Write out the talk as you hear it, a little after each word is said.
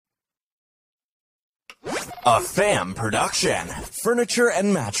A FAM production. Furniture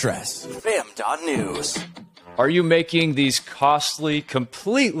and mattress. FAM.news. Are you making these costly,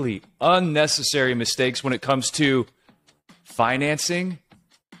 completely unnecessary mistakes when it comes to financing?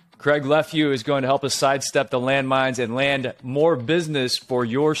 Craig Lefew is going to help us sidestep the landmines and land more business for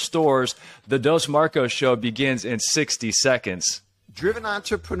your stores. The Dos Marcos Show begins in 60 seconds. Driven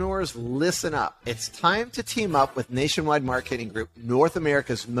entrepreneurs, listen up. It's time to team up with Nationwide Marketing Group, North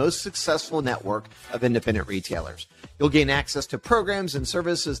America's most successful network of independent retailers. You'll gain access to programs and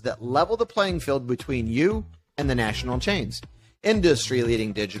services that level the playing field between you and the national chains.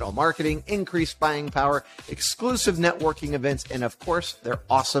 Industry-leading digital marketing, increased buying power, exclusive networking events, and of course, their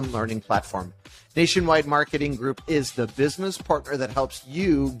awesome learning platform. Nationwide Marketing Group is the business partner that helps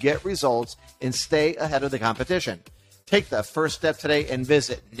you get results and stay ahead of the competition. Take the first step today and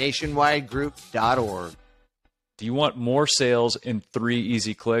visit nationwidegroup.org. Do you want more sales in 3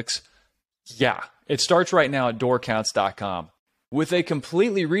 easy clicks? Yeah, it starts right now at doorcounts.com. With a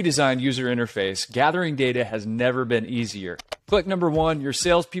completely redesigned user interface, gathering data has never been easier. Click number 1, your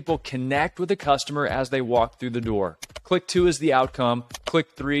salespeople connect with the customer as they walk through the door. Click 2 is the outcome.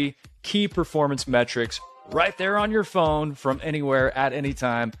 Click 3, key performance metrics. Right there on your phone from anywhere at any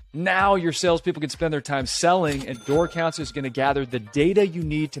time. Now your salespeople can spend their time selling, and DoorCounts is going to gather the data you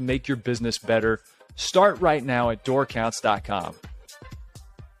need to make your business better. Start right now at doorcounts.com.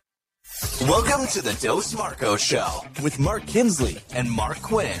 Welcome to the Dos Marcos Show with Mark Kinsley and Mark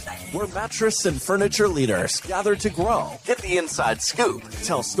Quinn, where mattress and furniture leaders gather to grow, get the inside scoop,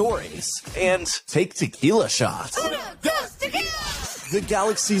 tell stories, and take tequila shots. The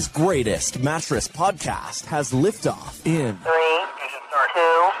galaxy's greatest mattress podcast has liftoff in 3,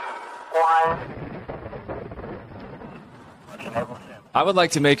 2, 1. I would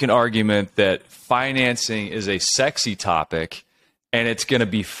like to make an argument that financing is a sexy topic and it's going to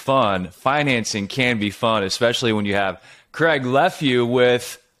be fun. Financing can be fun, especially when you have Craig Lefew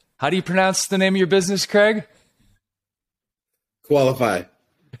with, how do you pronounce the name of your business, Craig? Qualify.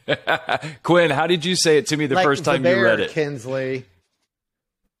 Quinn, how did you say it to me the first time you read it? Kinsley.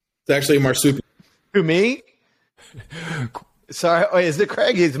 It's actually marsupial. Who, me? Sorry, is it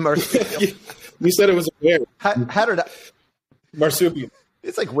Craig? He's marsupial. You said it was a bear. How did I? Marsupial.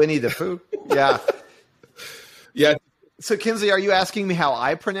 It's like Winnie the Pooh. Yeah. Yeah. So, Kinsley, are you asking me how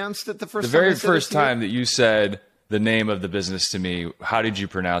I pronounced it the first time? The very first time that you said the name of the business to me, how did you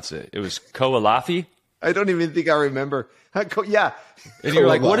pronounce it? It was Koalafi? I don't even think I remember. Yeah. And you're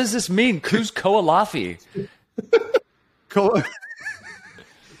like, what does this mean? Who's Koalafi?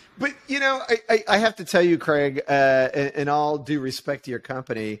 But, you know, I have to tell you, Craig, in all due respect to your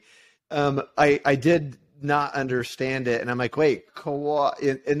company, I did not understand it. And I'm like, wait,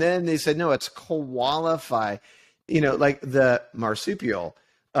 and then they said, no, it's qualify, you know, like the marsupial.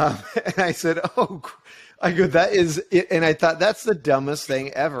 And I said, I go, that is it. And I thought that's the dumbest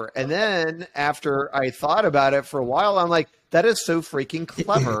thing ever. And then after I thought about it for a while, I'm like, that is so freaking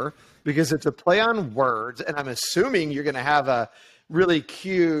clever because it's a play on words. And I'm assuming you're going to have a really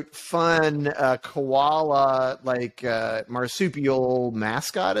cute, fun koala, like marsupial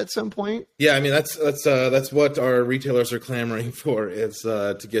mascot at some point. Yeah, I mean that's what our retailers are clamoring for is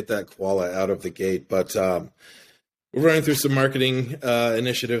to get that koala out of the gate. But we're running through some marketing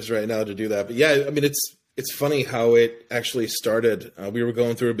initiatives right now to do that. But yeah, I mean it's funny how it actually started. We were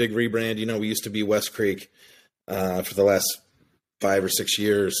going through a big rebrand. You know, we used to be West Creek for the last 5 or 6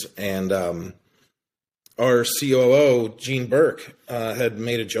 years, and our COO, Gene Burke, had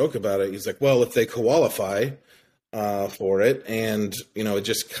made a joke about it. He's like, well, if they qualify for it, and, you know, it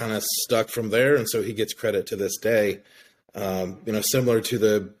just kind of stuck from there. And so he gets credit to this day, you know, similar to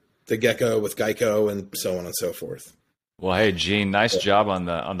the gecko with Geico and so on and so forth. Well, hey, Gene, nice job on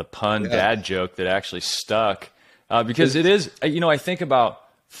the pun dad joke that actually stuck. Because it is, you know, I think about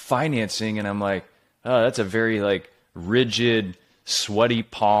financing and I'm like, oh, that's a very like rigid, sweaty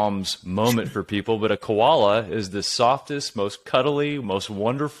palms moment for people, but a koala is the softest, most cuddly, most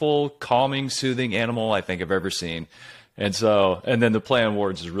wonderful, calming, soothing animal I think I've ever seen. And so, and then the play on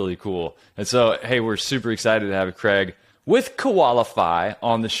words is really cool. And so, hey, we're super excited to have Craig with Koalify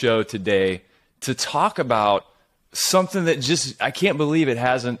on the show today to talk about something that just, I can't believe it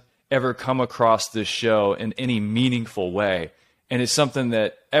hasn't ever come across this show in any meaningful way. And it's something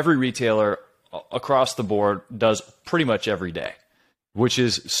that every retailer across the board does pretty much every day, which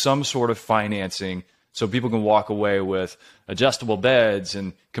is some sort of financing so people can walk away with adjustable beds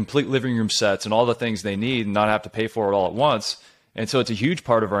and complete living room sets and all the things they need and not have to pay for it all at once. And so it's a huge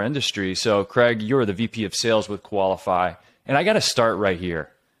part of our industry. So Craig, you're the VP of sales with Koalify. And I got to start right here.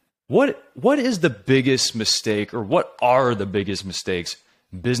 What is the biggest mistake, or what are the biggest mistakes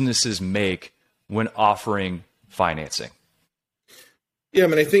businesses make when offering financing? Yeah, I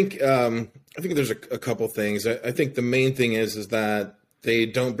mean, I think there's a couple things. I think the main thing is that they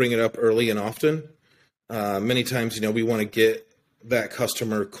don't bring it up early and often. Many times, we want to get that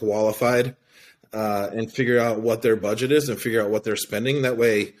customer qualified and figure out what their budget is and figure out what they're spending. That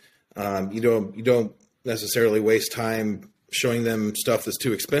way, you don't necessarily waste time showing them stuff that's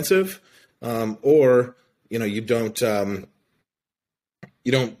too expensive, or you don't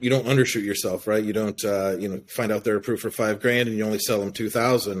undershoot yourself, right? You don't find out they're approved for $5,000 and you only sell them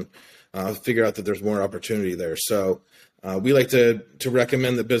 2,000. Figure out that there's more opportunity there. So we like to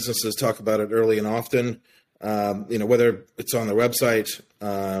recommend that businesses talk about it early and often. Whether it's on their website,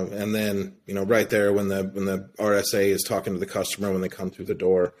 and then right there when the RSA is talking to the customer when they come through the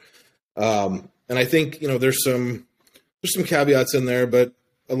door. And I think there's some caveats in there, but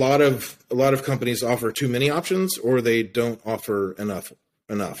a lot of companies offer too many options, or they don't offer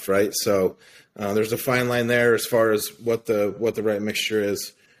enough, right? So there's a fine line there as far as what the right mixture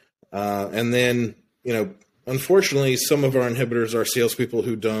is. And then unfortunately, some of our inhibitors are salespeople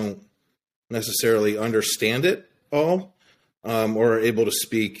who don't necessarily understand it all, or are able to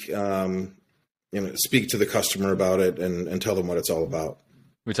speak to the customer about it and tell them what it's all about.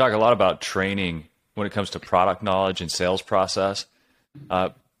 We talk a lot about training when it comes to product knowledge and sales process.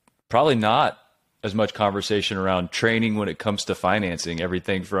 Probably not as much conversation around training when it comes to financing,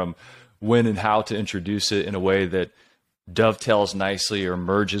 everything from when and how to introduce it in a way that dovetails nicely or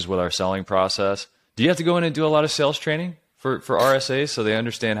merges with our selling process. Do you have to go in and do a lot of sales training for RSAs so they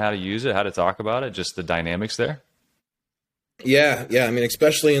understand how to use it, how to talk about it, just the dynamics there? Yeah. I mean,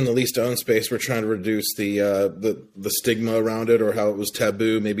 especially in the lease-to-own space, we're trying to reduce the stigma around it, or how it was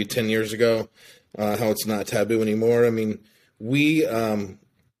taboo maybe 10 years ago, how it's not taboo anymore. I mean, we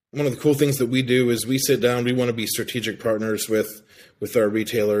one of the cool things that we do is we sit down. We want to be strategic partners with our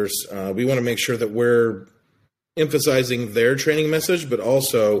retailers. We want to make sure that we're emphasizing their training message, but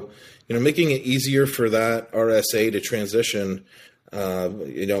also making it easier for that RSA to transition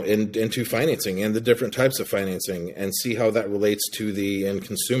into financing and the different types of financing, and see how that relates to the end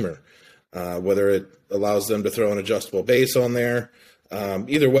consumer, whether it allows them to throw an adjustable base on there.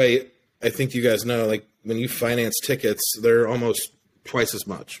 Either way, I think you guys know, like when you finance tickets, they're almost twice as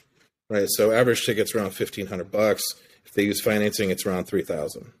much, right? So average ticket's around $1,500. If they use financing, it's around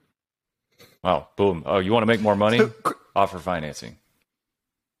 $3,000. Wow, boom. Oh, you want to make more money? Offer financing.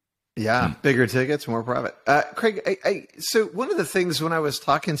 Yeah, bigger tickets, more profit. Craig, so one of the things when I was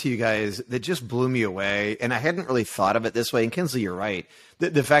talking to you guys that just blew me away, and I hadn't really thought of it this way, and Kinsley, you're right,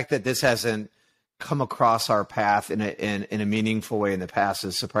 the fact that this hasn't come across our path in a meaningful way in the past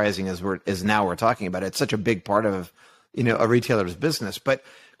is surprising as now we're talking about it. It's such a big part of a retailer's business. But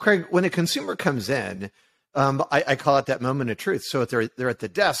Craig, when a consumer comes in, I call it that moment of truth. So if they're at the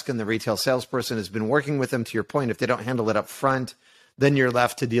desk and the retail salesperson has been working with them, to your point, if they don't handle it up front, then you're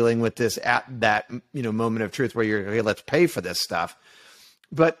left to dealing with this at that moment of truth where you're, okay, let's pay for this stuff.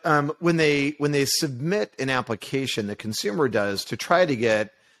 But when they submit an application, the consumer does, to try to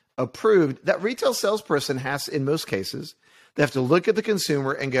get approved, that retail salesperson has, in most cases, they have to look at the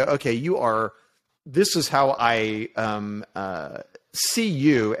consumer and go, okay, this is how I see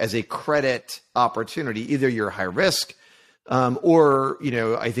you as a credit opportunity. Either you're high risk, or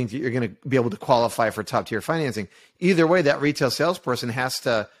I think that you're going to be able to qualify for top tier financing. Either way, that retail salesperson has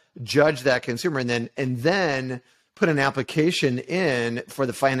to judge that consumer and then put an application in for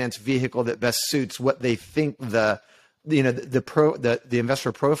the finance vehicle that best suits what they think the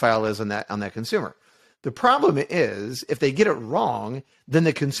investor profile is on that consumer. The problem is, if they get it wrong, then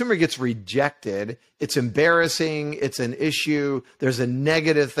the consumer gets rejected. It's embarrassing. It's an issue. There's a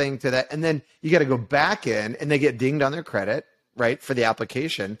negative thing to that. And then you got to go back in and they get dinged on their credit, right, for the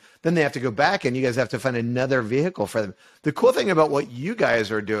application. Then they have to go back and you guys have to find another vehicle for them. The cool thing about what you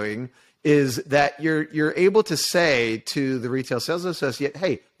guys are doing is that you're able to say to the retail sales associate,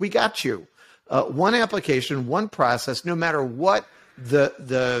 hey, we got you. One application, one process, no matter what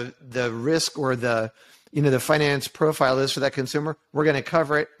the risk or the finance profile is for that consumer, we're going to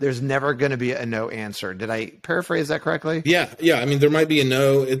cover it. There's never going to be a no answer. Did I paraphrase that correctly? Yeah. I mean, there might be a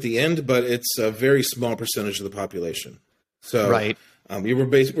no at the end, but it's a very small percentage of the population. So right. We're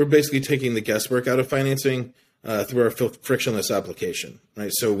basically taking the guesswork out of financing through our frictionless application,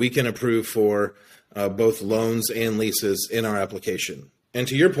 right? So we can approve for both loans and leases in our application. And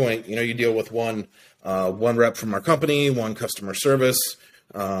to your point, you deal with one rep from our company, one customer service,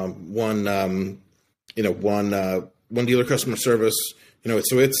 one dealer customer service.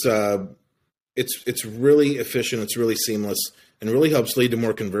 So it's really efficient. It's really seamless, and really helps lead to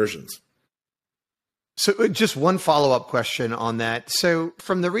more conversions. So just one follow-up question on that. So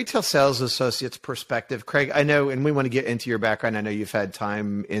from the retail sales associate's perspective, Craig, I know, and we want to get into your background. I know you've had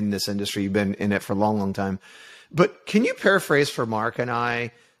time in this industry. You've been in it for a long, long time. But can you paraphrase for Mark and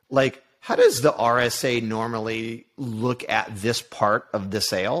I, like, how does the RSA normally look at this part of the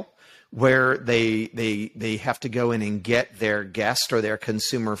sale where they have to go in and get their guest or their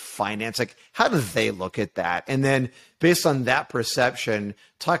consumer finance? Like, how do they look at that? And then based on that perception,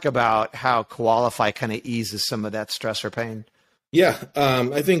 talk about how Koalify kind of eases some of that stress or pain. Yeah,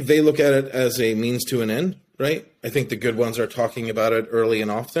 I think they look at it as a means to an end, right? I think the good ones are talking about it early and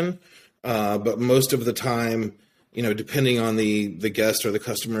often, but most of the time, depending on the guest or the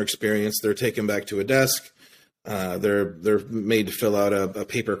customer experience, they're taken back to a desk. They're made to fill out a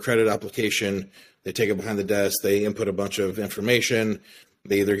paper credit application. They take it behind the desk. They input a bunch of information.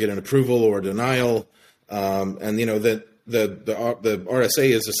 They either get an approval or a denial. And that the RSA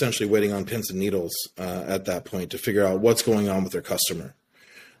is essentially waiting on pins and needles at that point to figure out what's going on with their customer.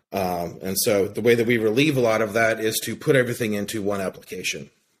 And so the way that we relieve a lot of that is to put everything into one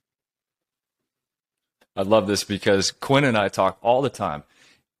application. I love this because Quinn and I talk all the time.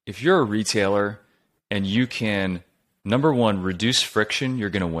 If you're a retailer and you can, number one, reduce friction, you're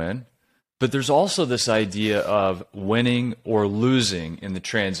going to win. But there's also this idea of winning or losing in the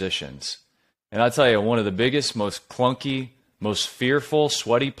transitions. And I'll tell you, one of the biggest, most clunky, most fearful,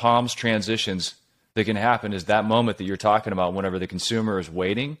 sweaty palms transitions that can happen is that moment that you're talking about whenever the consumer is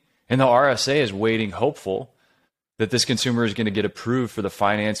waiting. And the RSA is waiting, hopeful that this consumer is going to get approved for the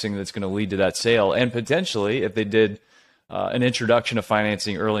financing that's going to lead to that sale. And potentially, if they did an introduction of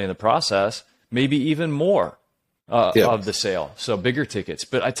financing early in the process, maybe even more of the sale. So bigger tickets.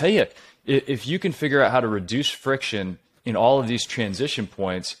 But I tell you, if you can figure out how to reduce friction in all of these transition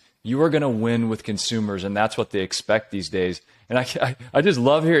points, you are going to win with consumers. And that's what they expect these days. And I just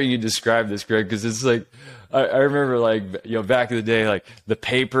love hearing you describe this, Greg, because it's like, I remember back in the day, like the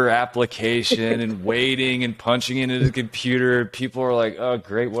paper application and waiting and punching into the computer. People are like, oh,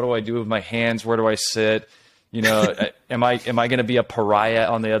 great. What do I do with my hands? Where do I sit? Am I going to be a pariah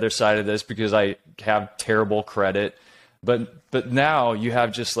on the other side of this because I have terrible credit? But now you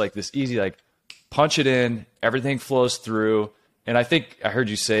have just like this easy, like punch it in, everything flows through. And I think I heard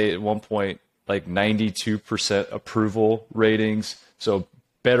you say at one point, like 92% approval ratings. So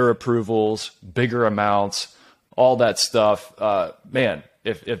better approvals, bigger amounts, all that stuff. Man,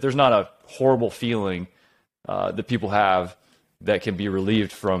 if there's not a horrible feeling that people have that can be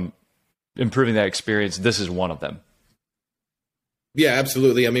relieved from improving that experience, this is one of them. Yeah,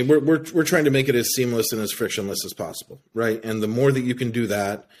 absolutely. I mean, we're trying to make it as seamless and as frictionless as possible, right? And the more that you can do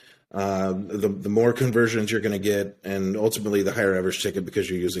that, the more conversions you're going to get, and ultimately the higher average ticket because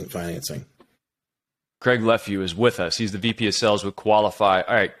you're using financing. Craig Lefew is with us. He's the VP of Sales with Koalify.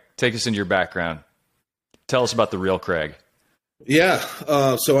 All right, take us into your background. Tell us about the real Craig. Yeah,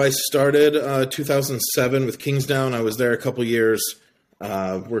 so I started 2007 with Kingsdown. I was there a couple years.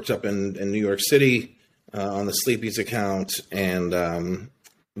 Worked up in New York City on the Sleepy's account, and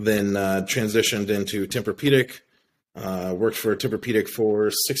then transitioned into Tempur-Pedic. Worked for Tempur-Pedic for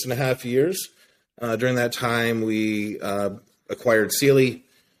 6.5 years. During that time, we acquired Sealy,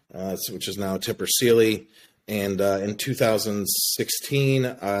 which is now Tempur Sealy. And in 2016,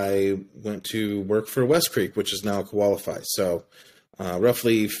 I went to work for West Creek, which is now Koalify. So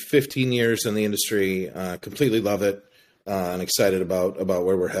roughly 15 years in the industry, completely love it, and excited about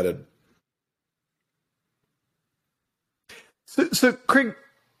where we're headed. So Craig,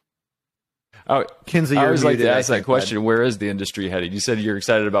 Kinsley, I always like to ask that question. Where is the industry headed? You said you're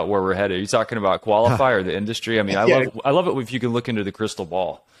excited about where we're headed. Are you talking about Koalify or the industry? I mean, I love it if you can look into the crystal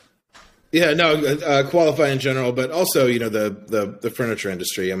ball. Yeah, no, Koalify in general, but also, the furniture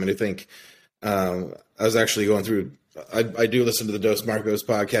industry. I mean, I think I was actually going through, I do listen to the Dos Marcos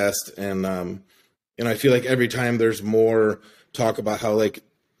podcast, and I feel like every time there's more talk about how like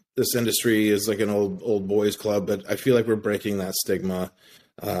this industry is like an old boys club, but I feel like we're breaking that stigma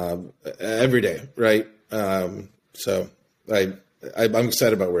every day, right? So I'm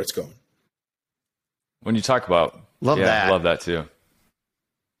excited about where it's going. When you talk about love that too.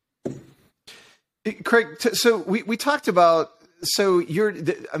 Craig, so we talked about, so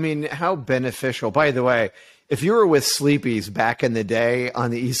how beneficial, by the way, if you were with Sleepy's back in the day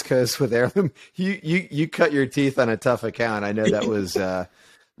on the East Coast with Heirloom, you cut your teeth on a tough account. I know that was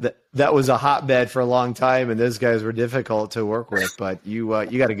that was a hotbed for a long time, and those guys were difficult to work with, but you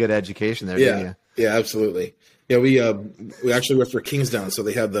got a good education there, didn't you? Yeah, absolutely. Yeah, we actually worked for Kingsdown, so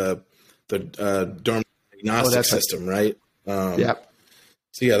they had the dorm diagnostic system, right? Yep.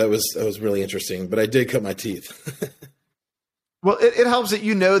 So yeah, that was really interesting, but I did cut my teeth. Well, it helps that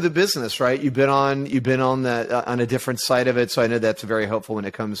you know the business, right? You've been on the on a different side of it, so I know that's very helpful when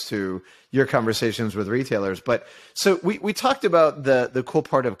it comes to your conversations with retailers. But so we talked about the cool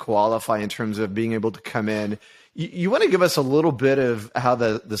part of Koalify in terms of being able to come in. You want to give us a little bit of how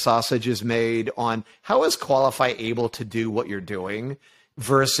the sausage is made on how is Koalify able to do what you're doing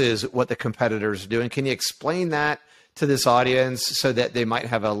versus what the competitors are doing? Can you explain that to this audience so that they might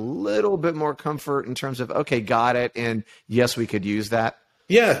have a little bit more comfort in terms of, okay, got it, and yes, we could use that?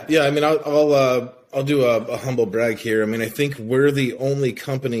 Yeah. I mean, I'll do a humble brag here. I mean, I think we're the only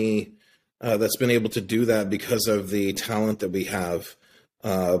company that's been able to do that because of the talent that we have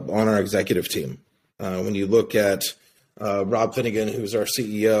on our executive team. When you look at Rob Finnegan, who's our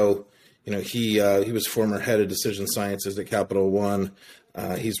CEO, he was former head of decision sciences at Capital One.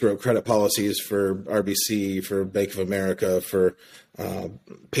 He's wrote credit policies for RBC, for Bank of America, for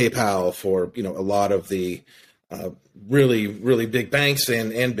PayPal, for a lot of the really, really big banks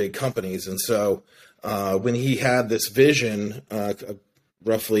and big companies. And so when he had this vision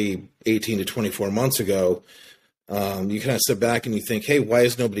roughly 18 to 24 months ago, you kind of sit back and you think, hey, why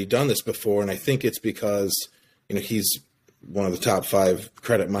has nobody done this before? And I think it's because he's one of the top 5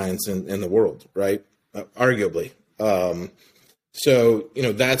 credit minds in the world, right? Arguably. So,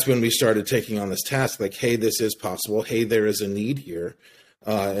 that's when we started taking on this task, like, hey, this is possible. Hey, there is a need here.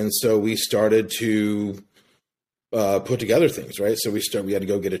 And so we started to put together things, right? So we had to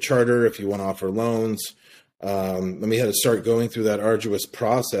go get a charter if you want to offer loans. And we had to start going through that arduous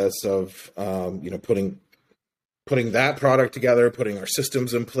process of, putting that product together, putting our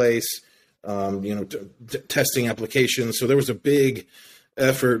systems in place, testing applications. So there was a big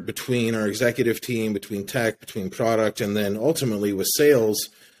effort between our executive team, between tech, between product, and then ultimately with sales,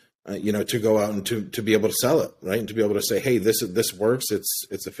 to go out and to be able to sell it, right? And to be able to say, hey, this works.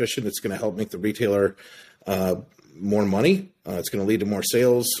 It's efficient. It's going to help make the retailer more money. It's going to lead to more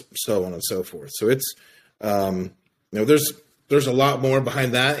sales, so on and so forth. So it's, there's a lot more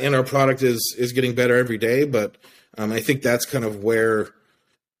behind that, and our product is getting better every day. But I think that's kind of where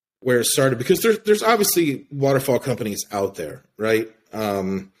it started, because there's obviously waterfall companies out there, right?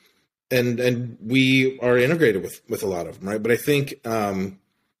 And we are integrated with a lot of them, right? But I think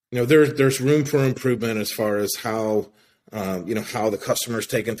there's room for improvement as far as how how the customer's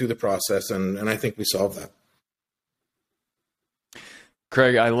taken through the process, and I think we solved that.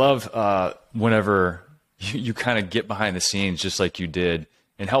 Craig, I love whenever you kind of get behind the scenes, just like you did,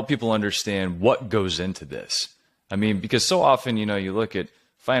 and help people understand what goes into this. I mean, because so often, you look at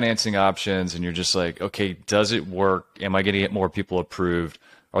financing options and you're just like, okay, does it work? Am I going to get more people approved?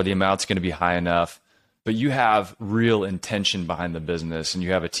 Are the amounts going to be high enough? But you have real intention behind the business, and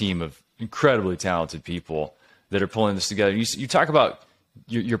you have a team of incredibly talented people that are pulling this together. You talk about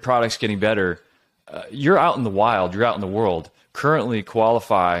your products getting better. You're out in the wild. You're out in the world. Currently,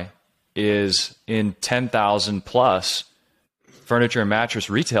 Koalify is in 10,000 plus furniture and mattress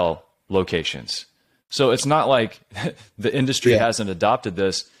retail locations. So it's not like the industry hasn't adopted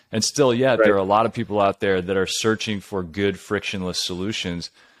this, and still yet there are a lot of people out there that are searching for good frictionless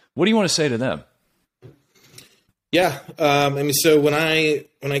solutions. What do you want to say to them? Yeah, so when I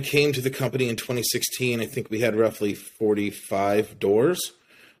came to the company in 2016, I think we had roughly 45 doors,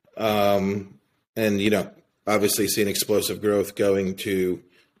 and obviously seeing explosive growth going to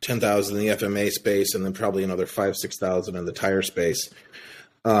 10,000 in the FMA space, and then probably another 5,000-6,000 in the tire space.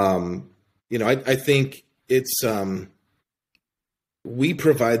 I think it's we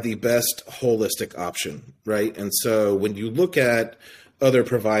provide the best holistic option, right? And so when you look at other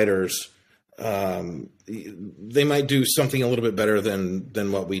providers, they might do something a little bit better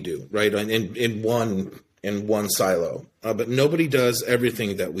than what we do, right? In one silo, but nobody does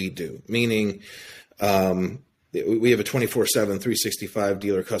everything that we do. Meaning, we have a 24/7, 365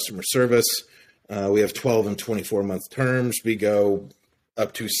 dealer customer service. We have 12 and 24 month terms. We go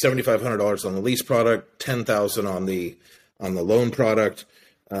up to $7,500 on the lease product, $10,000 on the loan product.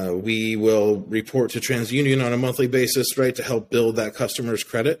 We will report to TransUnion on a monthly basis, right, to help build that customer's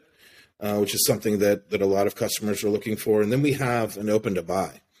credit, which is something that a lot of customers are looking for. And then we have an open to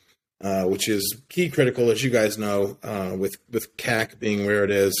buy, which is key critical, as you guys know, with CAC being where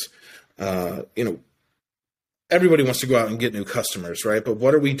it is. Everybody wants to go out and get new customers, right? But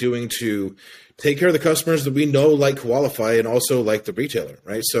what are we doing to take care of the customers that we know like Koalify and also like the retailer,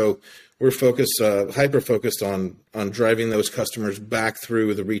 right? So we're focused, hyper focused on driving those customers back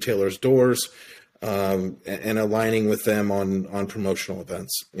through the retailer's doors, and aligning with them on promotional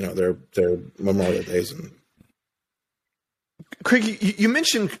events. Their Memorial Days. Craig, you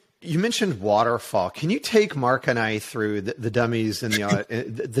mentioned You mentioned waterfall. Can you take Mark and I through the dummies and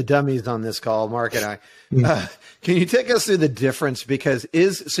the dummies on this call, Mark and I? Can you take us through the difference? Because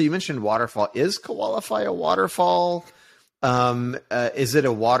so you mentioned waterfall. Is Koalify a waterfall? Is it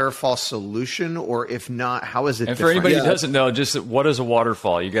a waterfall solution, or if not, how is it? And different? for anybody who doesn't know, just what is a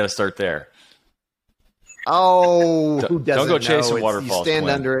waterfall? You got to start there. Oh, who doesn't don't go chasing know? waterfalls. You stand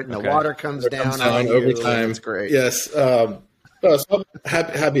Quinn. under it, and Okay. the water comes down on you. over time. It's great. Yes. So I'm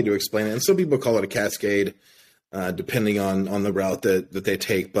happy to explain it. And some people call it a cascade, depending on the route that they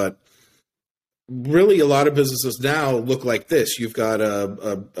take. But really, a lot of businesses now look like this. You've got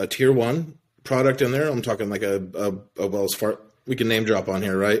a tier one product in there. I'm talking like a Wells Fargo. We can name drop on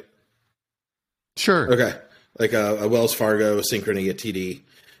here, right? Sure. Okay. Like a Wells Fargo, a Synchrony, a TD.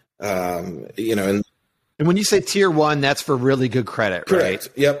 And when you say tier one, that's for really good credit, Correct.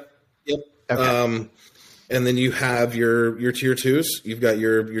 right? Yep. Okay. And then you have your tier twos. You've got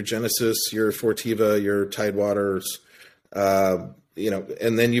your Genesis, your Fortiva, your Tidewaters, and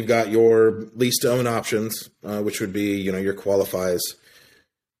then you've got your lease to own options, which would be, your qualifies.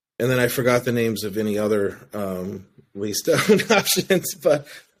 And then I forgot the names of any other lease to own options, but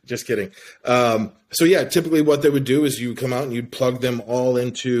just kidding. So yeah, typically what they would do is you come out and you'd plug them all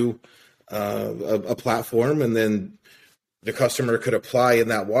into a platform, and then the customer could apply in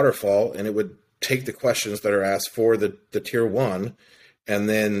that waterfall, and it would take the questions that are asked for the tier one, and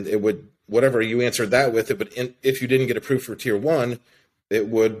then it would, whatever you answered that with, it would, if you didn't get approved for tier one, it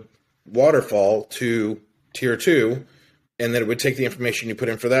would waterfall to tier two, and then it would take the information you put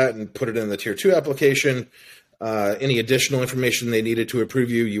in for that and put it in the tier two application. Any additional information they needed to approve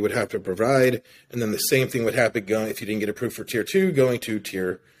you would have to provide, and then the same thing would happen if you didn't get approved for tier two, going to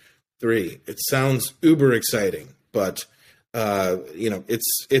tier three. It sounds uber exciting, but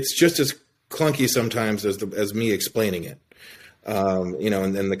it's just as clunky sometimes as me explaining it.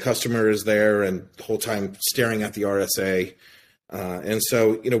 And then the customer is there and the whole time staring at the RSA. And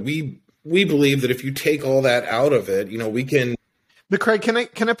so, we believe that if you take all that out of it, we can. But Craig, can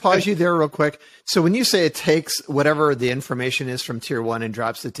I pause you there real quick? So when you say it takes whatever the information is from tier one and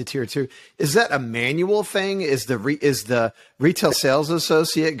drops it to tier two, is that a manual thing? Is the retail sales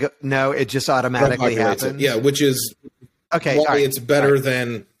associate no? It just automatically happens. Yeah, which is okay. Why it's better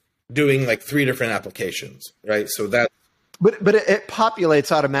than doing like 3 different applications, right? So that. But it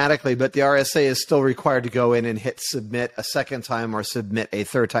populates automatically, but the RSA is still required to go in and hit submit a second time or submit a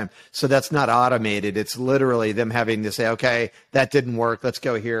third time. So that's not automated. It's literally them having to say, okay, that didn't work. Let's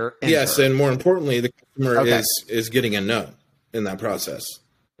go here. Enter. Yes, and more importantly, the customer is getting a no in that process.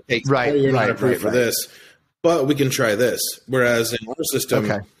 Hey, you're not approved for this, but we can try this. Whereas in our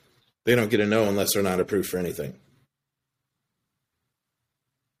system, they don't get a no unless they're not approved for anything.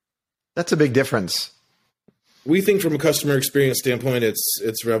 That's a big difference. We think from a customer experience standpoint,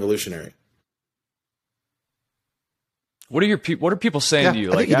 it's revolutionary. What are people saying to you?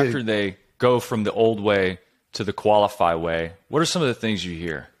 Like after they go from the old way to the Qualify way, what are some of the things you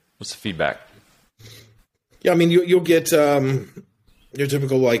hear? What's the feedback? Yeah, I mean, you'll get your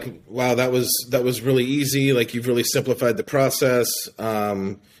typical like, wow, that was really easy. Like you've really simplified the process.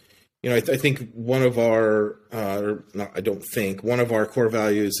 I think one of our, one of our core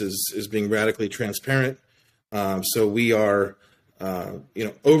values is being radically transparent. So we are,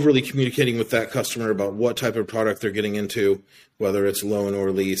 overly communicating with that customer about what type of product they're getting into, whether it's loan or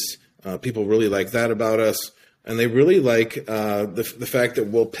lease. People really like that about us, and they really like the fact that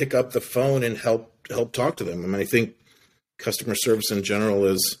we'll pick up the phone and help talk to them. I mean, I think customer service in general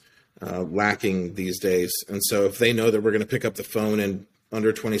is lacking these days, and so if they know that we're going to pick up the phone in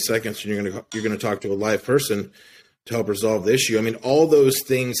under 20 seconds and you're going to talk to a live person to help resolve the issue, I mean, all those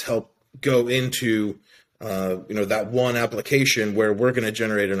things help go into that one application where we're going to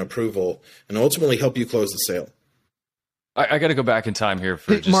generate an approval and ultimately help you close the sale. I got to go back in time here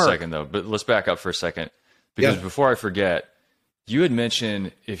for just a second, though, but let's back up for a second. Because before I forget, you had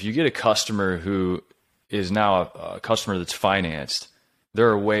mentioned if you get a customer who is now a customer that's financed, there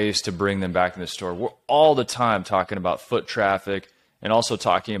are ways to bring them back in the store. We're all the time talking about foot traffic and also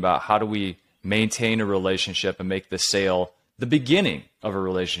talking about how do we maintain a relationship and make the sale the beginning of a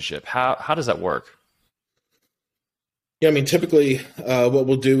relationship. How does that work? Yeah, I mean, typically what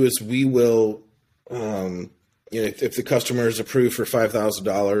we'll do is we will, if the customer is approved for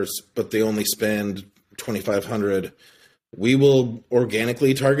 $5,000, but they only spend $2,500, we will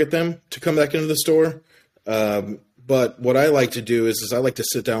organically target them to come back into the store. But what I like to do is I like to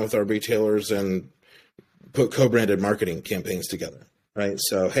sit down with our retailers and put co-branded marketing campaigns together, right?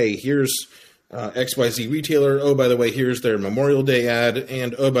 So, hey, here's XYZ retailer. Oh, by the way, here's their Memorial Day ad.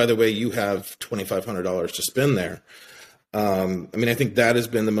 And, oh, by the way, you have $2,500 to spend there. I mean, I think that has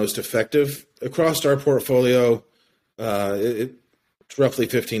been the most effective across our portfolio. It's roughly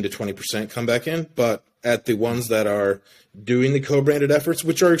 15 to 20% come back in, but at the ones that are doing the co-branded efforts,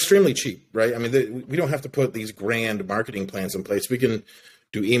 which are extremely cheap, right? I mean, we don't have to put these grand marketing plans in place. We can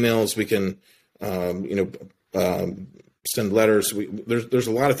do emails. We can, send letters. There's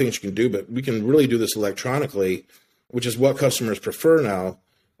a lot of things you can do, but we can really do this electronically, which is what customers prefer now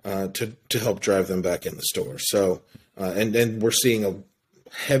to help drive them back in the store. So, and we're seeing a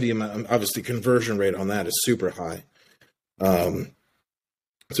heavy amount. Obviously, conversion rate on that is super high.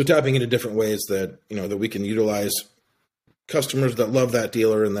 So tapping into different ways that that we can utilize customers that love that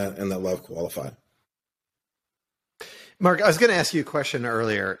dealer and that love Qualify. Mark, I was going to ask you a question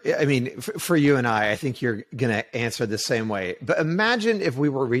earlier. I mean, for you and I think you're going to answer the same way. But imagine if we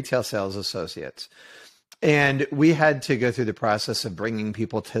were retail sales associates and we had to go through the process of bringing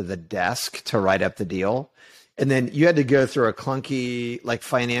people to the desk to write up the deal. And then you had to go through a clunky like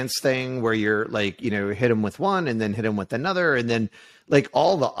finance thing where you're like, hit them with one and then hit them with another. And then like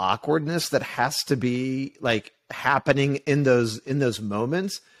all the awkwardness that has to be like happening in those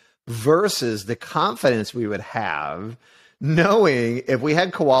moments versus the confidence we would have knowing if we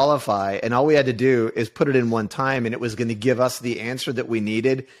had Qualify and all we had to do is put it in one time and it was going to give us the answer that we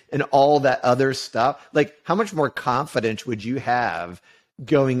needed and all that other stuff. Like how much more confidence would you have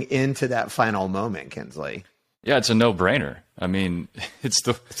going into that final moment, Kinsley? Yeah, it's a no-brainer. I mean, it's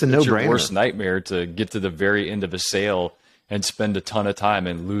your worst nightmare to get to the very end of a sale and spend a ton of time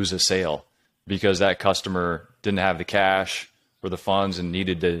and lose a sale because that customer didn't have the cash or the funds and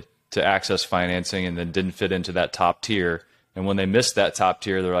needed to access financing and then didn't fit into that top tier. And when they missed that top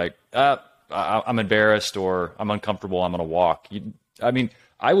tier, they're like, I'm embarrassed or I'm uncomfortable, I'm going to walk. I mean,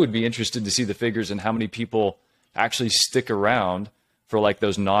 I would be interested to see the figures and how many people actually stick around for like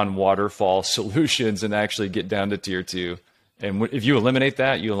those non-waterfall solutions and actually get down to tier 2. And if you eliminate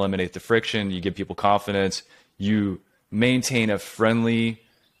that, you eliminate the friction, you give people confidence, you maintain a friendly,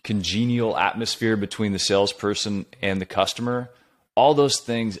 congenial atmosphere between the salesperson and the customer. All those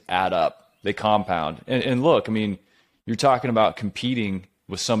things add up, they compound. And look, I mean, you're talking about competing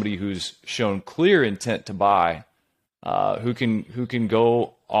with somebody who's shown clear intent to buy, who can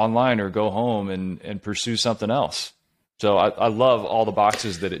go online or go home and pursue something else. So I love all the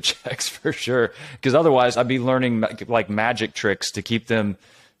boxes that it checks for sure, because otherwise I'd be learning like magic tricks to keep them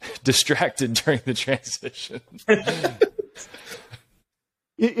distracted during the transition.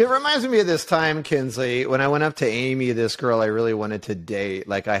 It reminds me of this time, Kinsley, when I went up to Amy, this girl I really wanted to date.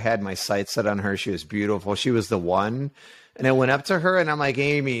 Like I had my sights set on her. She was beautiful. She was the one. And I went up to her and I'm like,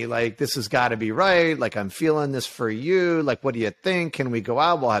 Amy, like this has got to be right. Like I'm feeling this for you. Like, what do you think? Can we go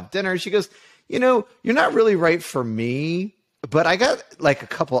out? We'll have dinner. She goes, you're not really right for me, but I got like a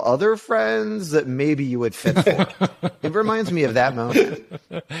couple other friends that maybe you would fit for. It reminds me of that moment.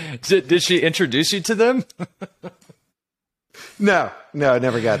 Did she introduce you to them? No,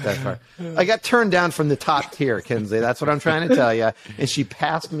 never got that far. I got turned down from the top tier, Kinsley. That's what I'm trying to tell you. And she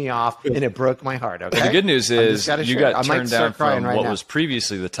passed me off, and it broke my heart. Okay. But the good news is you got turned down from what was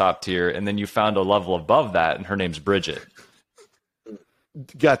previously the top tier, and then you found a level above that, and her name's Bridget.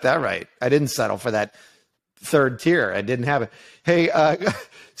 Got that right. I didn't settle for that third tier. I didn't have it. Hey,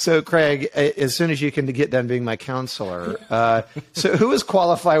 so Craig, as soon as you can get done being my counselor, so who is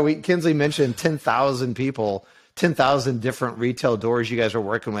Qualify? Kinsley mentioned 10,000 people. 10,000 different retail doors you guys are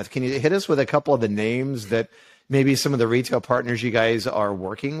working with. Can you hit us with a couple of the names that maybe some of the retail partners you guys are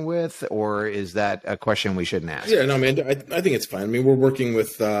working with, or is that a question we shouldn't ask? Yeah, no, man, I think it's fine. I mean, we're working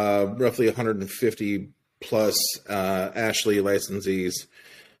with roughly 150 plus Ashley licensees.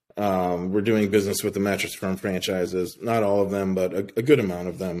 We're doing business with the Mattress Firm franchises, not all of them, but a good amount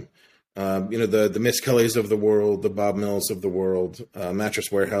of them. The Miss Kellys of the world, the Bob Mills of the world.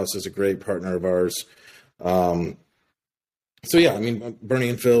 Mattress Warehouse is a great partner of ours. So yeah, I mean, Bernie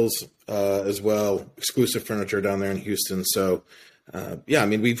and Phil's, as well, Exclusive Furniture down there in Houston. So, yeah, I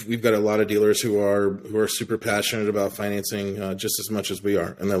mean, we've got a lot of dealers who are super passionate about financing, just as much as we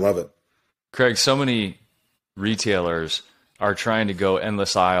are, and they love it. Craig, so many retailers are trying to go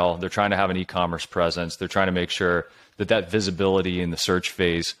endless aisle. They're trying to have an e-commerce presence. They're trying to make sure that visibility in the search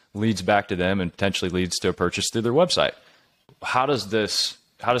phase leads back to them and potentially leads to a purchase through their website. How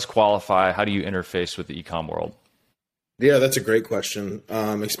does Qualify, how do you interface with the e-com world? Yeah, that's a great question.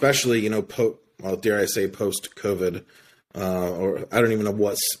 Especially, dare I say post-COVID, or I don't even know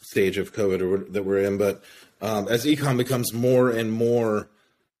what stage of COVID that we're in, but as e-com becomes more and more,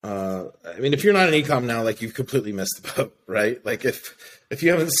 I mean, if you're not an e-com now, like you've completely missed the boat, right? Like if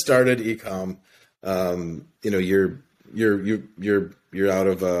you haven't started e-com, you're out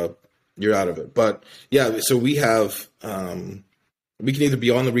of you're out of it. But yeah, so we have, we can either be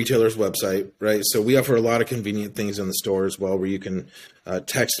on the retailer's website, right? So we offer a lot of convenient things in the store as well, where you can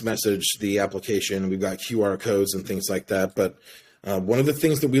text message the application. We've got QR codes and things like that. But one of the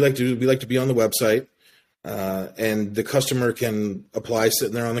things that we like to do, we like to be on the website, and the customer can apply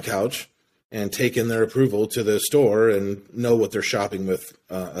sitting there on the couch and take in their approval to the store and know what they're shopping with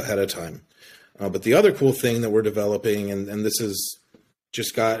ahead of time. But the other cool thing that we're developing, and this is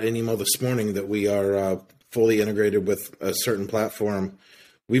just got an email this morning that we are fully integrated with a certain platform.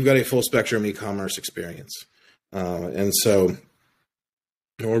 We've got a full spectrum e-commerce experience. And so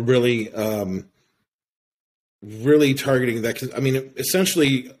we're really, really targeting that. 'Cause, I mean,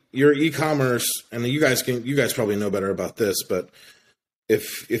 essentially your e-commerce, and you guys probably know better about this, but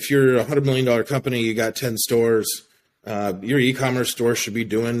if you're a $100 million company, you got 10 stores, your e-commerce store should be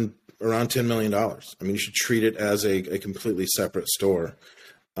doing around $10 million. I mean, you should treat it as a completely separate store.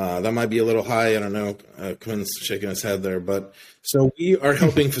 That might be a little high. I don't know. Quinn's shaking his head there, but so we are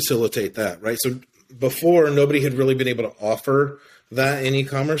helping facilitate that, right? So before, nobody had really been able to offer that in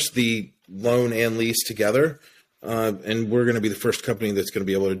e-commerce, the loan and lease together. And we're going to be the first company that's going to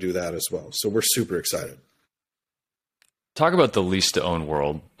be able to do that as well. So we're super excited. Talk about the lease to own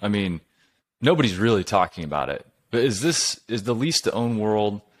world. I mean, nobody's really talking about it, but is the lease to own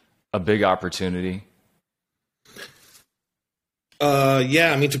world a big opportunity?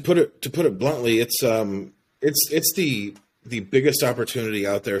 Yeah, I mean, to put it bluntly, it's the biggest opportunity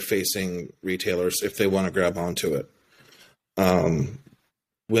out there facing retailers if they want to grab onto it.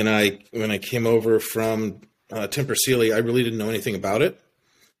 When I came over from Tempur Sealy, I really didn't know anything about it.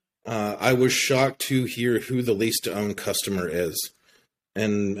 I was shocked to hear who the lease to own customer is,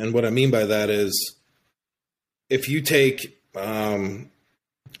 and what I mean by that is, if you take, I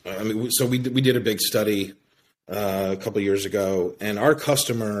mean, so we did a big study a couple of years ago, and our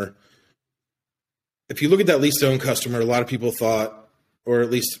customer, if you look at that lease to own customer, a lot of people thought, or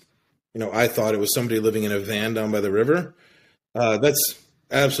at least, I thought it was somebody living in a van down by the river. That's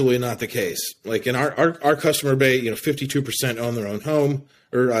absolutely not the case. Like in our customer base, 52% own their own home,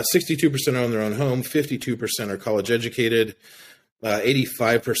 or 62% own their own home, 52% are college educated,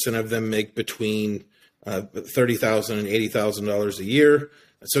 85% of them make between $30,000 and $80,000 a year.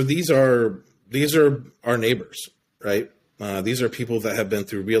 So these are our neighbors, right? These are people that have been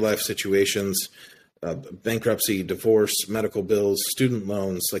through real life situations, bankruptcy, divorce, medical bills, student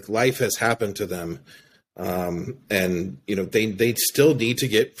loans. Like, life has happened to them. And they still need to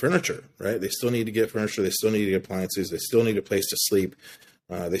get furniture, right? They still need to get furniture. They still need to get appliances. They still need a place to sleep.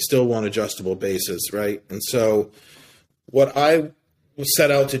 They still want adjustable bases, right? And so what I was set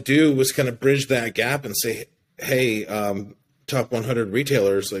out to do was kind of bridge that gap and say, hey, top 100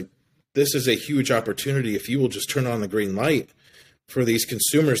 retailers, like, this is a huge opportunity if you will just turn on the green light for these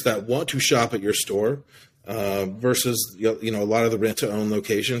consumers that want to shop at your store, versus a lot of the rent to own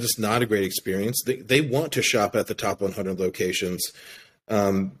locations. It's not a great experience. They want to shop at the top 100 locations.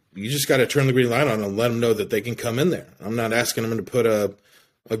 You just got to turn the green light on and let them know that they can come in there. I'm not asking them to put a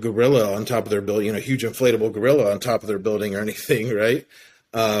gorilla on top of their building, a huge inflatable gorilla on top of their building or anything, right?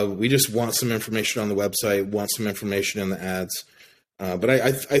 We just want some information on the website, want some information in the ads. But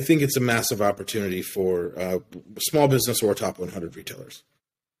I think it's a massive opportunity for small business or top 100 retailers.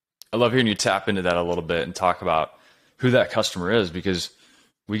 I love hearing you tap into that a little bit and talk about who that customer is, because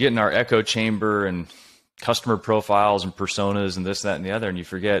we get in our echo chamber and customer profiles and personas and this, that, and the other, and you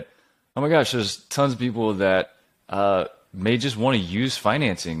forget, oh my gosh, there's tons of people that may just want to use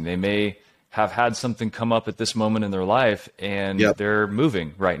financing. They may have had something come up at this moment in their life, and they're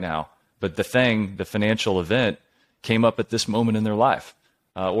moving right now. But the financial event came up at this moment in their life,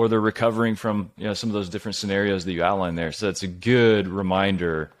 or they're recovering from some of those different scenarios that you outlined there. So it's a good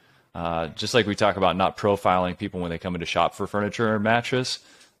reminder, just like we talk about not profiling people when they come in to shop for furniture or mattress,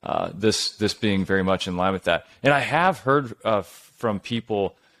 this being very much in line with that. And I have heard from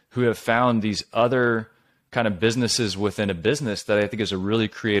people who have found these other kind of businesses within a business that I think is a really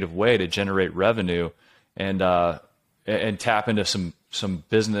creative way to generate revenue and tap into some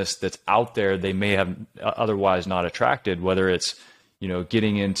business that's out there they may have otherwise not attracted, whether it's,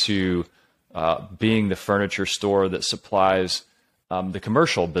 getting into being the furniture store that supplies the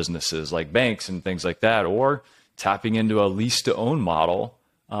commercial businesses like banks and things like that, or tapping into a lease to own model,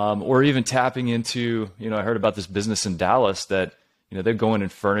 or even tapping into, I heard about this business in Dallas that, they go in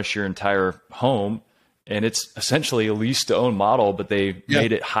and furnish your entire home, and it's essentially a lease to own model, but they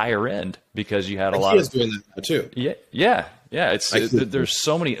made it higher end because you had a lot of doing that too. Yeah. There's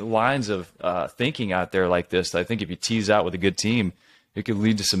so many lines of thinking out there like this that I think if you tease out with a good team, it could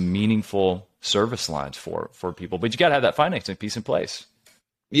lead to some meaningful service lines for people. But you got to have that financing piece in place.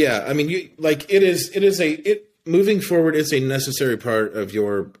 Yeah, I mean, moving forward, it's a necessary part of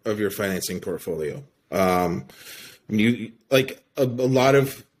your financing portfolio. You like a lot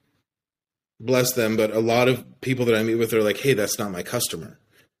of, bless them, but a lot of people that I meet with are like, hey, that's not my customer.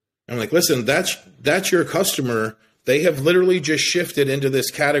 I'm like, listen, that's your customer. They have literally just shifted into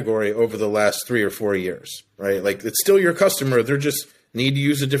this category over the last 3 or 4 years, right? Like, it's still your customer. They're just need to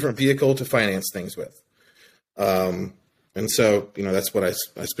use a different vehicle to finance things with. And so, that's what I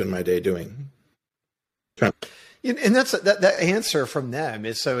spend my day doing. And that answer from them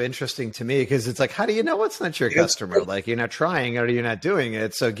is so interesting to me, because it's like, how do you know it's not your customer? Like, you're not trying or you're not doing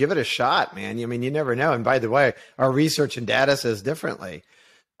it. So give it a shot, man. I mean, you never know. And by the way, our research and data says differently.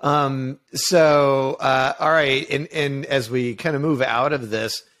 All right. And as we kind of move out of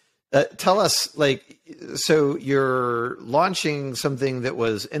this, tell us, so you're launching something that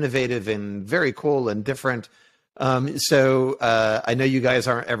was innovative and very cool and different. I know you guys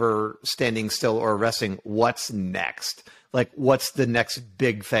aren't ever standing still or resting. What's next? Like, what's the next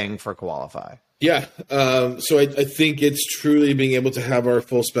big thing for Koalify? Yeah. So I think it's truly being able to have our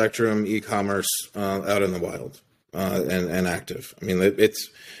full spectrum e-commerce out in the wild and active. I mean, it's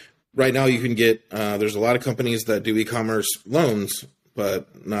right now you can get, there's a lot of companies that do e-commerce loans,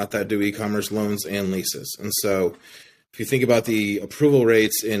 but not that do e-commerce loans and leases. And so if you think about the approval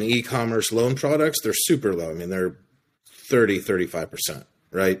rates in e-commerce loan products, they're super low. I mean, they're 35%,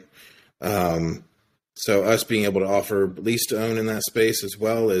 right? So us being able to offer lease to own in that space as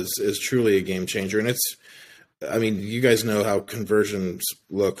well is truly a game changer. And you guys know how conversions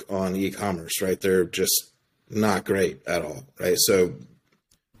look on e-commerce, right? They're just not great at all, right? So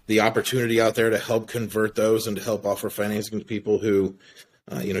the opportunity out there to help convert those and to help offer financing to people who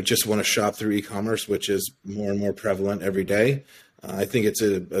just want to shop through e-commerce, which is more and more prevalent every day. I think it's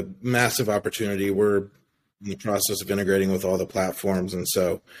a massive opportunity. We're in the process of integrating with all the platforms. And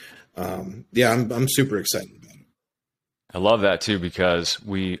so, I'm super excited about it. I love that too, because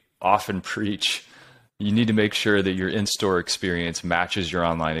we often preach, you need to make sure that your in-store experience matches your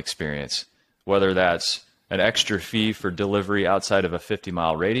online experience, whether that's an extra fee for delivery outside of a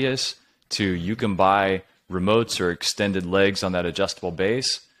 50-mile radius, to you can buy remotes or extended legs on that adjustable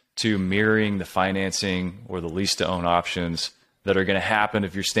base, to mirroring the financing or the lease to own options that are going to happen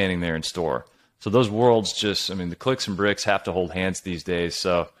if you're standing there in store. So those worlds the clicks and bricks have to hold hands these days.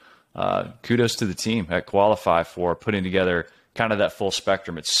 So kudos to the team at Koalify for putting together kind of that full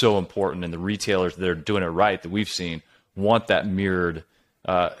spectrum. It's so important, and the retailers that are doing it right that we've seen want that mirrored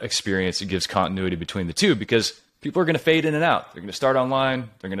experience that gives continuity between the two, because people are going to fade in and out. They're going to start online.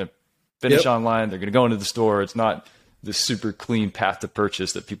 They're going to finish online. They're going to go into the store. It's not this super clean path to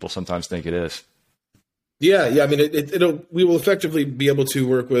purchase that people sometimes think it is. Yeah. I mean, we will effectively be able to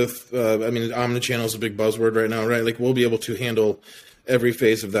work with, omnichannel is a big buzzword right now, right? Like, we'll be able to handle every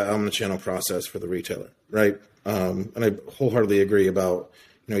phase of that omnichannel process for the retailer, right? And I wholeheartedly agree about,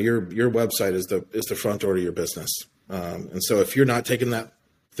 your website is the front door to your business. And so if you're not taking that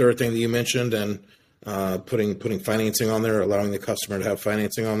third thing that you mentioned and putting financing on there, allowing the customer to have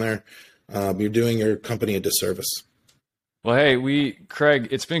financing on there, you're doing your company a disservice. Well, hey, Craig,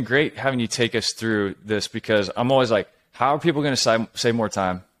 it's been great having you take us through this, because I'm always like, how are people going to save more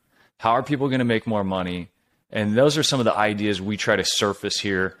time? How are people going to make more money? And those are some of the ideas we try to surface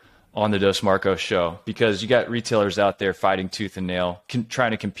here on the Dos Marcos show, because you got retailers out there fighting tooth and nail,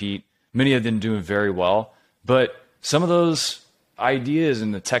 trying to compete, many of them doing very well. But some of those ideas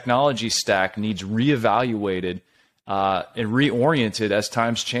and the technology stack needs reevaluated and reoriented as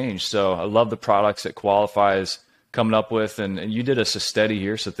times change. So I love the products that Koalify is coming up with, and you did us a study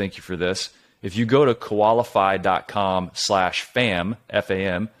here, so thank you for this. If you go to koalify.com/FAM,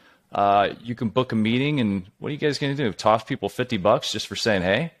 F-A-M, you can book a meeting, and what are you guys going to do? Toss people $50 just for saying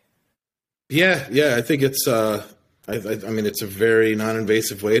hey? Yeah. I think it's it's a very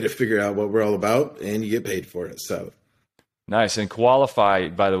non-invasive way to figure out what we're all about, and you get paid for it. So nice. And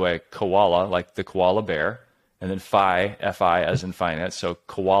Koalify, by the way, koala, like the koala bear, and then Fi, F-I as in finance. So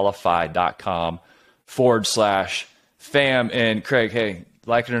koalify.com/FAM. And Craig, hey,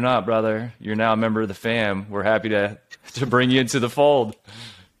 like it or not, brother, you're now a member of the fam. We're happy to bring you into the fold.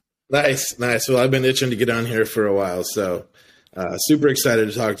 Nice. Well, I've been itching to get on here for a while, so super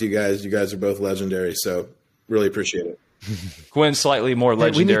excited to talk to you guys. You guys are both legendary, so really appreciate it. Quinn's slightly more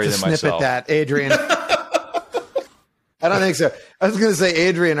legendary than myself. We need to snip at that, Adrian. I don't think so. I was going to say,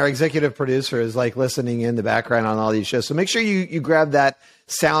 Adrian, our executive producer, is like listening in the background on all these shows. So make sure you grab that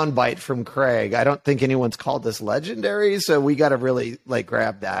sound bite from Craig. I don't think anyone's called us legendary, so we got to really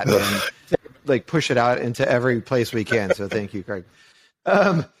grab that and push it out into every place we can. So thank you, Craig.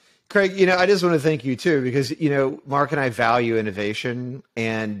 Craig, I just want to thank you too, because, Mark and I value innovation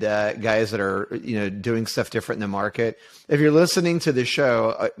and guys that are, doing stuff different in the market. If you're listening to the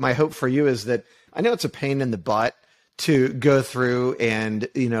show, my hope for you is that I know it's a pain in the butt to go through and,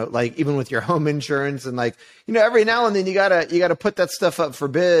 like even with your home insurance and every now and then you gotta put that stuff up for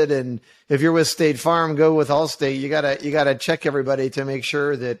bid. And if you're with State Farm, go with Allstate. You gotta check everybody to make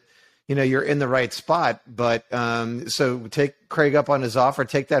sure that, you're in the right spot. But so take Craig up on his offer,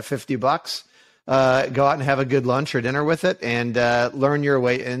 take that $50, go out and have a good lunch or dinner with it, and learn your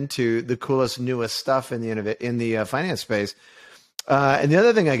way into the coolest, newest stuff in the finance space. And the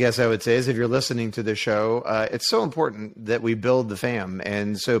other thing I guess I would say is if you're listening to the show, it's so important that we build the fam.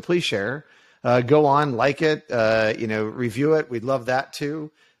 And so please share, go on, like it, review it. We'd love that too.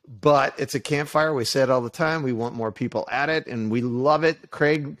 But it's a campfire. We say it all the time. We want more people at it, and we love it.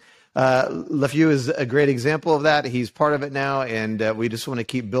 Craig LeFew is a great example of that. He's part of it now, and we just want to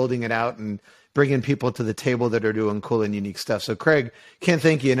keep building it out and bringing people to the table that are doing cool and unique stuff. So Craig, can't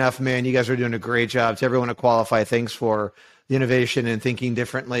thank you enough, man. You guys are doing a great job. To everyone at Qualify, thanks for the innovation and thinking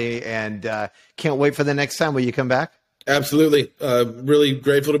differently, and can't wait for the next time. Will you come back? Absolutely. Really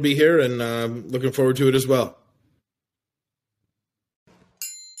grateful to be here, and looking forward to it as well.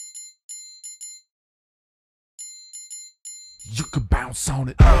 You could bounce on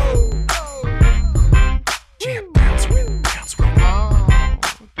it. Yeah, bounce with it, bounce with it.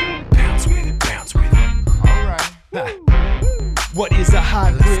 Bounce with it, bounce with it. All right. What is a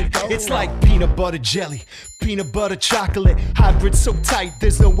hybrid? It's like peanut butter jelly, peanut butter chocolate. Hybrid so tight,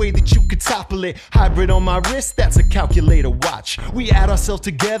 there's no way that you could topple it. Hybrid on my wrist, that's a calculator watch. We add ourselves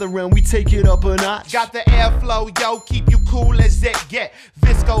together and we take it up a notch. Got the airflow, yo, keep you cool as it get.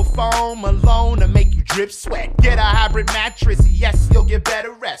 Visco foam alone to make you drip sweat. Get a hybrid mattress, yes, you'll get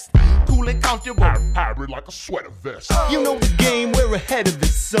better rest. Cool and comfortable, hybrid like a sweater vest. You know the game, we're ahead of the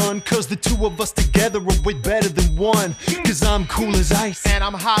sun, cause the two of us together are way better than one. Cause I'm cool as ice, and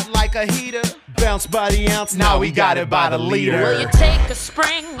I'm hot like a heater. Bounce by the ounce, now we got it by the liter. Well, you take a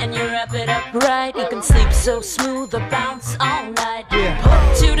spring and you wrap it up right. You can sleep so smooth or bounce all night.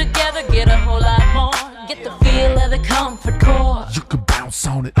 Put two together, get a whole lot more. Get the feel of the comfort core. You can bounce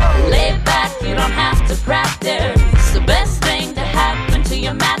on it. Lay back, you don't have to practice. It's the best thing to happen to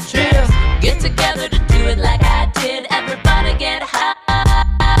your mattress. Get together to do it like I did. Everybody get hybrid.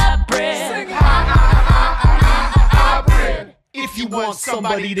 If you want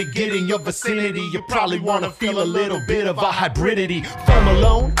somebody to get in your vicinity, you probably want to feel a little bit of a hybridity. Foam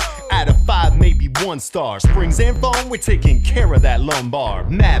alone, out of 5, maybe 1 star. Springs and foam, we're taking care of that lumbar.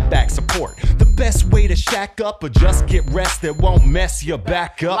 Mad back support, the best way to shack up or just get rest that won't mess your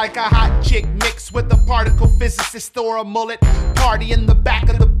back up. Like a hot chick mixed with a particle physicist or a mullet. Party in the back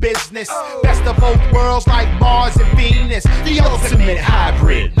of the business. Best of both worlds like Mars and Venus. The ultimate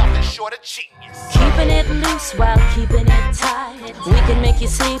hybrid. Nothing short of genius. Keeping it loose while keeping it tight. We can make you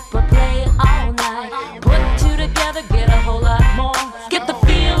sleep or play all night. Put two together, get a whole lot more. Get the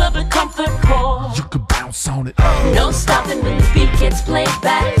feel of a comfort core. You can bounce on it. No stopping when the beat gets played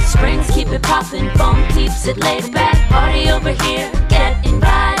back. Springs keep it popping, foam keeps it laid back. Party over here, get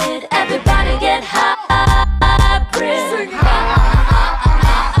invited. Everybody get hybrid.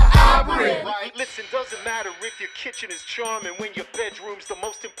 Listen, doesn't matter if your kitchen is charming when your bedroom's the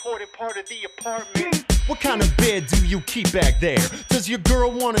most important part of the apartment. What kind of bed do you keep back there? Does your girl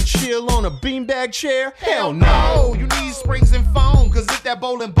wanna chill on a beanbag chair? Hell no! You need springs and foam, cause if that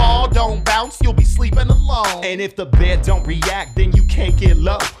bowling ball don't bounce, you'll be sleeping alone. And if the bed don't react, then you can't get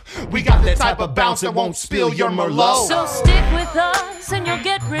low. We got that type of bounce that won't spill your Merlot. So stick with us and you'll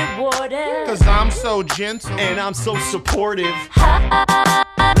get rewarded. Cause I'm so gentle and I'm so supportive.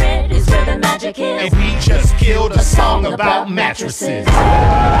 Hybrid is where the magic is. And we just killed a song about mattresses.